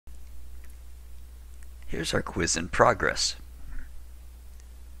Here's our quiz in progress.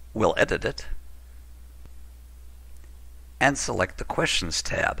 We'll edit it and select the Questions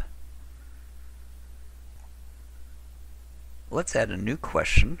tab. Let's add a new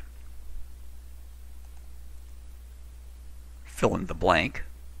question. Fill in the blank.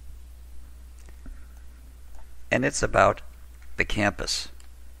 And it's about the campus.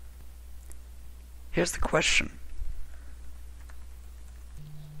 Here's the question.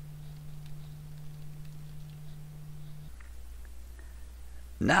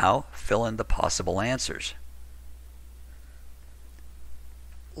 Now fill in the possible answers.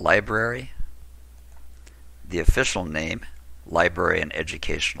 Library, the official name, Library and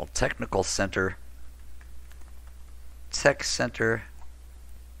Educational Technical Center, Tech Center,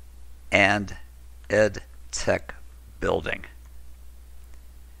 and Ed Tech Building.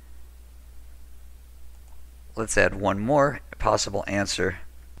 Let's add one more possible answer.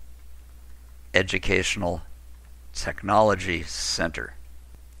 Educational Technology Center.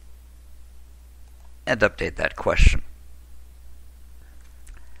 And update that question.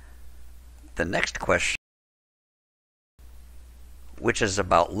 The next question, which is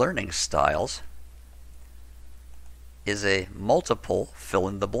about learning styles, is a multiple fill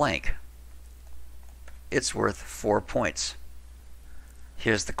in the blank. It's worth 4 points.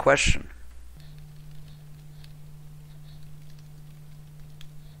 Here's the question.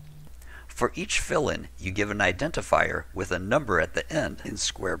 For each fill-in, you give an identifier with a number at the end in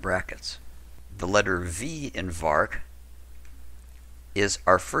square brackets. The letter V in VARC is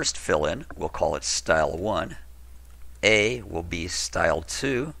our first fill-in. We'll call it Style 1. A will be Style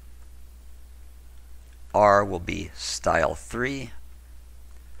 2. R will be Style 3.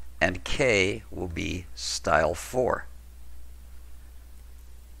 And K will be Style 4.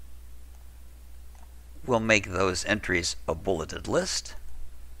 We'll make those entries a bulleted list.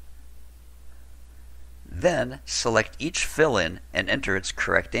 Then select each fill-in and enter its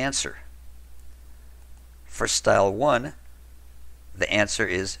correct answer. For Style 1, the answer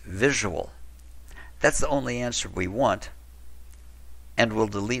is visual. That's the only answer we want, and we'll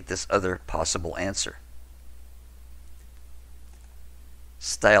delete this other possible answer.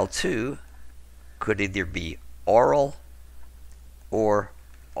 Style 2 could either be oral or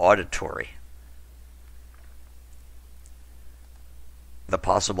auditory. The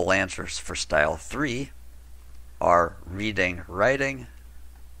possible answers for Style 3 are reading, writing,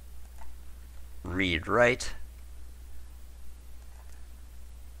 read, write,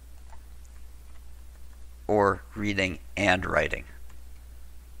 or reading and writing.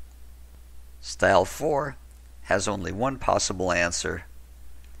 Style 4 has only one possible answer,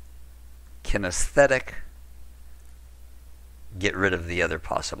 kinesthetic. Get rid of the other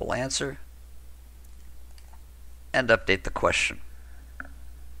possible answer and update the question.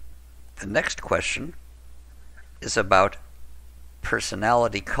 The next question is about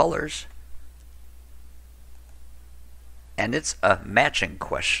personality colors, and it's a matching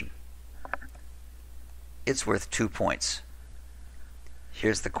question. It's worth 2 points.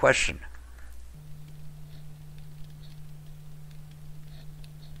 Here's the question.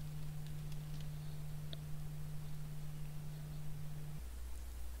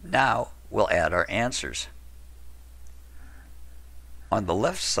 Now we'll add our answers. On the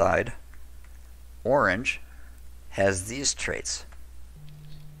left side, orange has these traits.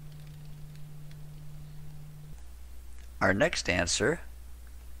 Our next answer,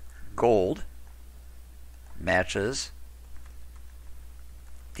 gold, matches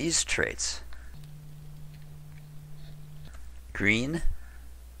these traits. Green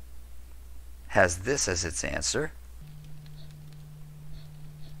has this as its answer.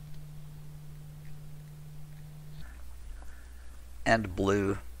 And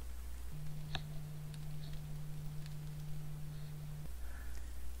blue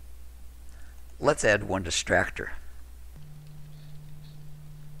let's add one distractor.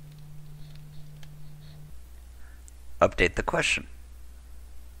 Update the question.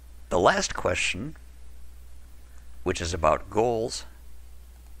 The last question, which is about goals,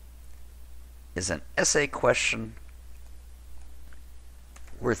 is an essay question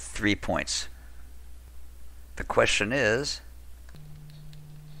worth 3 points. The question is,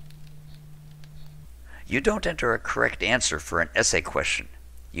 you don't enter a correct answer for an essay question.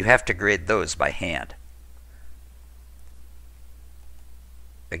 You have to grade those by hand.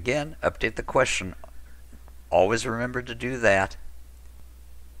 Again, update the question. Always remember to do that.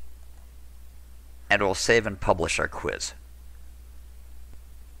 And we'll save and publish our quiz.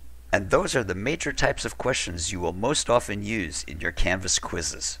 And those are the major types of questions you will most often use in your Canvas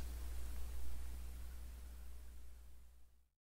quizzes.